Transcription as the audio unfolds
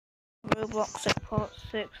Roblox at part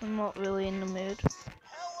 6. I'm not really in the mood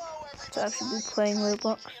to actually be playing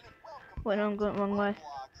Roblox. Wait, no, I'm going the wrong way.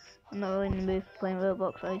 I'm not really in the mood for playing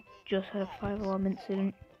Roblox. I just had a 5-alarm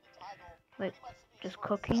incident. Like, just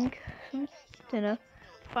cooking some dinner.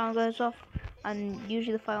 The fire alarm goes off, and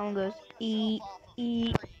usually the fire alarm goes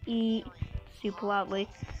super loudly.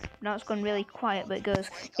 Now it's gone really quiet, but it goes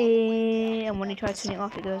and when you try to turn it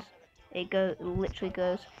off, it literally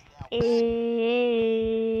goes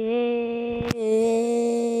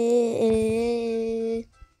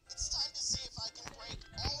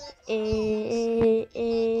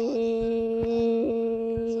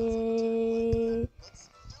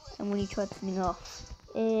and when you try turning it off,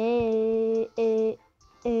 so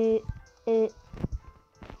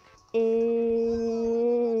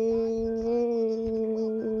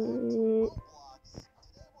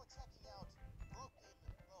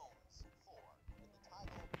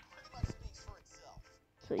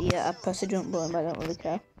yeah, I pressed the jump button, but I don't really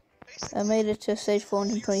care. I made it to stage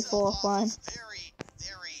 424 offline.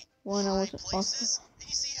 When I was off. You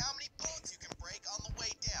see how many bones you can break on the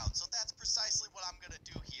way down. So that's precisely what I'm gonna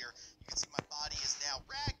do here. You can see my body is now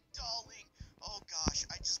ragdolling. Oh gosh,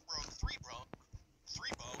 I just broke three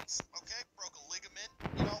bones. Okay, broke a ligament.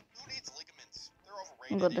 You know, who needs ligaments? They're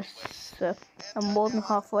overrated. I'm more than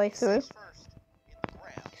halfway through.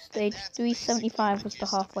 Stage 375 was the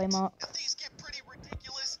halfway mark.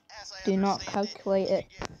 Do not calculate it.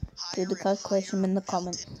 Do the calculation in the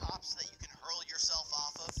comments.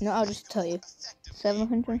 No, I'll just tell you.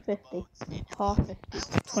 750, half 50,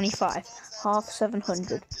 25, half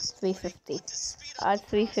 700, 350. Add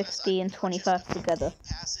 350 and 25 together.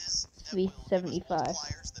 375.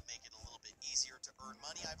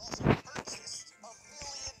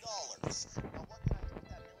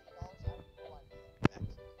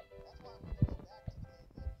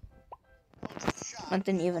 I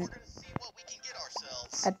didn't even.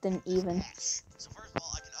 So first of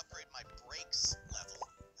all, I can upgrade my brakes level.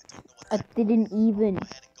 I didn't even. Go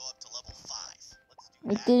ahead and go up to level 5.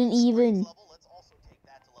 I didn't even.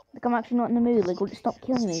 Like, I'm actually not in the mood. Like, will it stop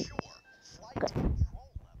killing me? Okay.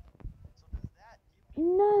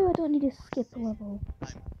 No, I don't need to skip a level.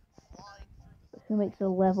 Who makes a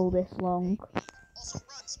level this long? Also,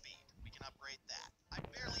 run speed. We can upgrade that. I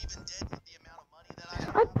barely even did for the amount of money that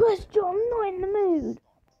I pressed you. I'm not in the mood.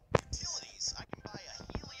 Utilities. I can buy a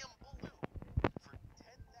helium balloon for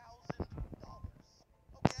 $10,000.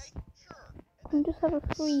 Okay, sure. And just have a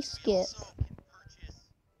free skip.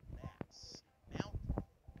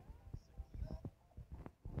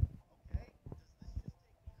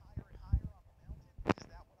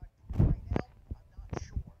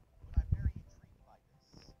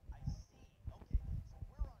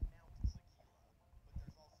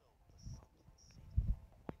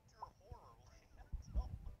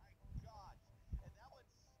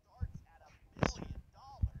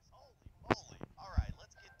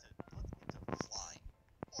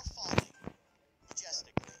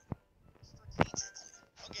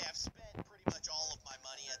 Okay, I've spent pretty much all of my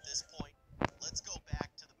money at this point. Let's go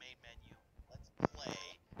back to the main menu. Let's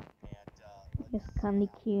play and Yes, Candy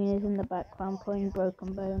Cane is in the background playing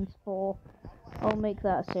Broken Bones 4. I'll make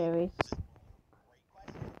that a series. I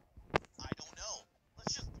don't know.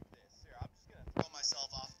 Let's just do this. Here, I'm just gonna throw myself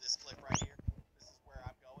off this cliff right here. This is where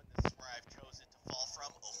I'm going. This is where I've chosen to fall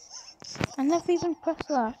from. Oh my God. I never even pressed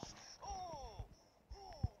that.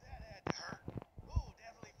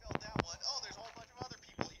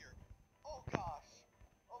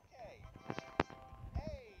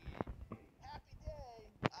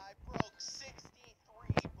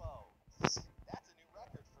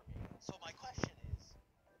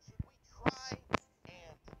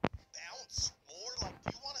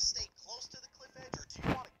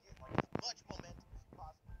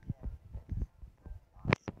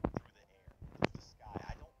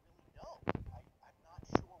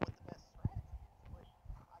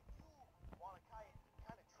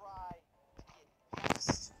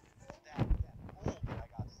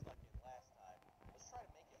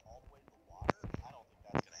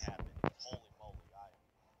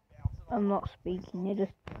 I'm not speaking,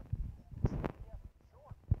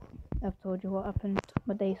 I've told you what happened.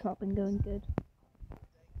 My day's not been going good.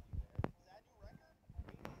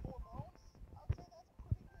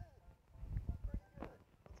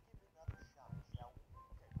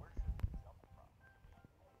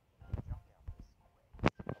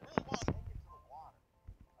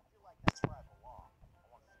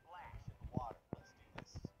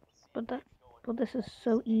 But this is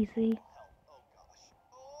so easy.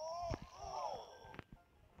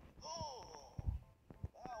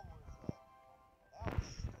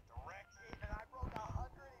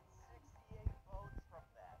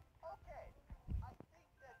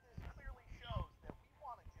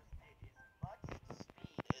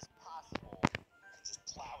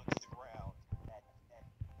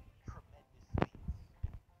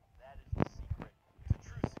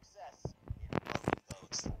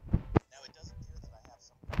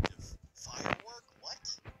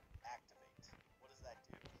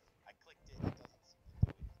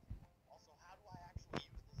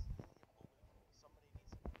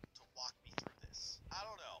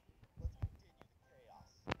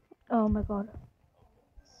 Oh my god.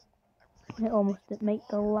 It almost didn't make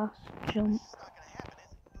the last jump. It's not gonna happen,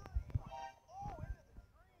 is it?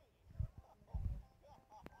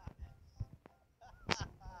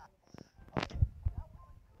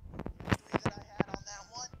 That I had on that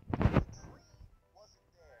one, the tree wasn't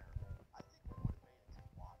there. I think we would have made it to the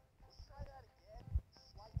water. Let's try that again.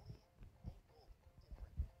 Slightly angled differently.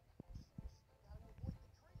 Just gotta avoid the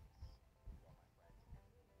trees. Here we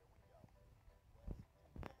go, my friend. Here we go. Let's do this. Oh, no trees. No trees. No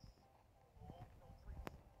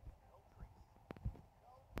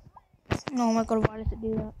trees. Oh my god, why does it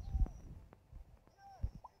do that?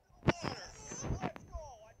 Yes, into the water. Let's go.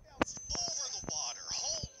 I bounced over the water.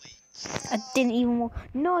 Holy cow. I didn't even want...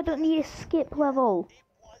 No, I don't need a skip level. It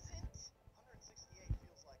wasn't. 168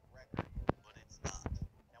 feels like a record, but it's not.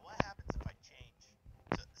 Now what happens if I change?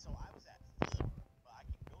 So I was at 4, but I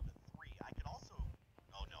can go to 3. I can also...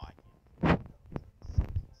 Oh no, I can't.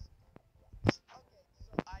 Okay,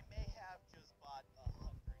 so I may have just bought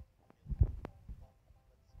 100 million.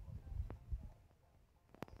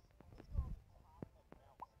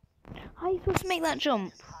 How are you supposed to make that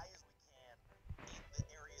jump? As high as we can in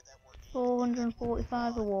the area that we're in.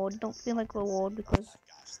 445 reward. Don't feel like reward because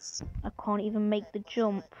I can't even make the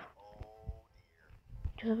jump.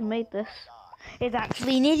 Just haven't made this. It's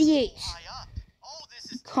actually an idiot. Oh,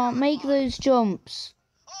 this is Can't make those jumps.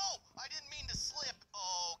 Oh, I didn't mean to slip.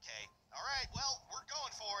 Oh, okay. All right. Well, we're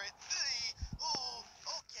going for it. Oh,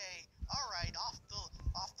 okay. All right. Off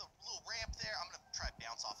the little ramp there. I'm gonna try to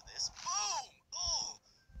bounce off of this. Boom.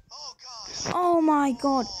 Oh gosh. Oh my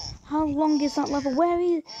god. How long is that level? Where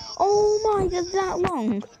is... Oh my god, that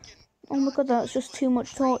long. Oh my god, that's just too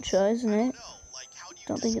much torture, isn't it?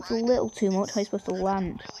 Don't think it's a little too much. How are you supposed to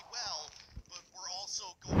land? Really well, but we're also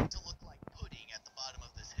going to look like pudding at the bottom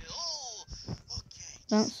of this hill. Okay.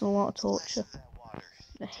 That's a lot of torture.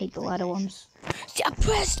 I hate the ladder ones. See, I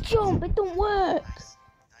pressed jump, it don't work.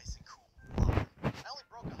 Nice and cool. I only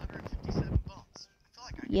broke 157 bones. I feel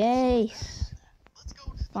like I Yes. Let's go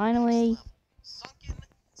to the Finally. next level. Sunken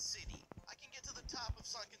City. I can get to the top of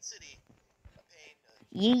Sunken City. Paying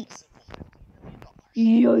Yeet.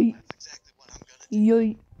 $50 million. Yoit. That's exactly what I'm gonna do.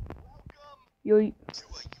 Yoit. Welcome Yoit. to a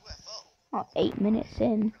UFO. Oh, 8 minutes in.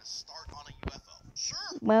 We're gonna start on a UFO. Sure.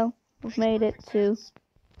 Well, we've made it to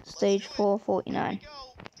stage 449. Here we go.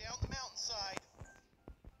 Down the mountainside.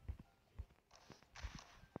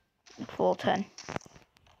 410.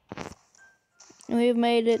 We've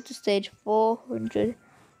made it to stage 450.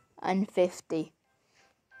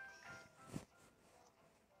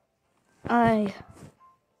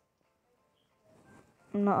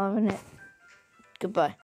 I'm not having it. Goodbye.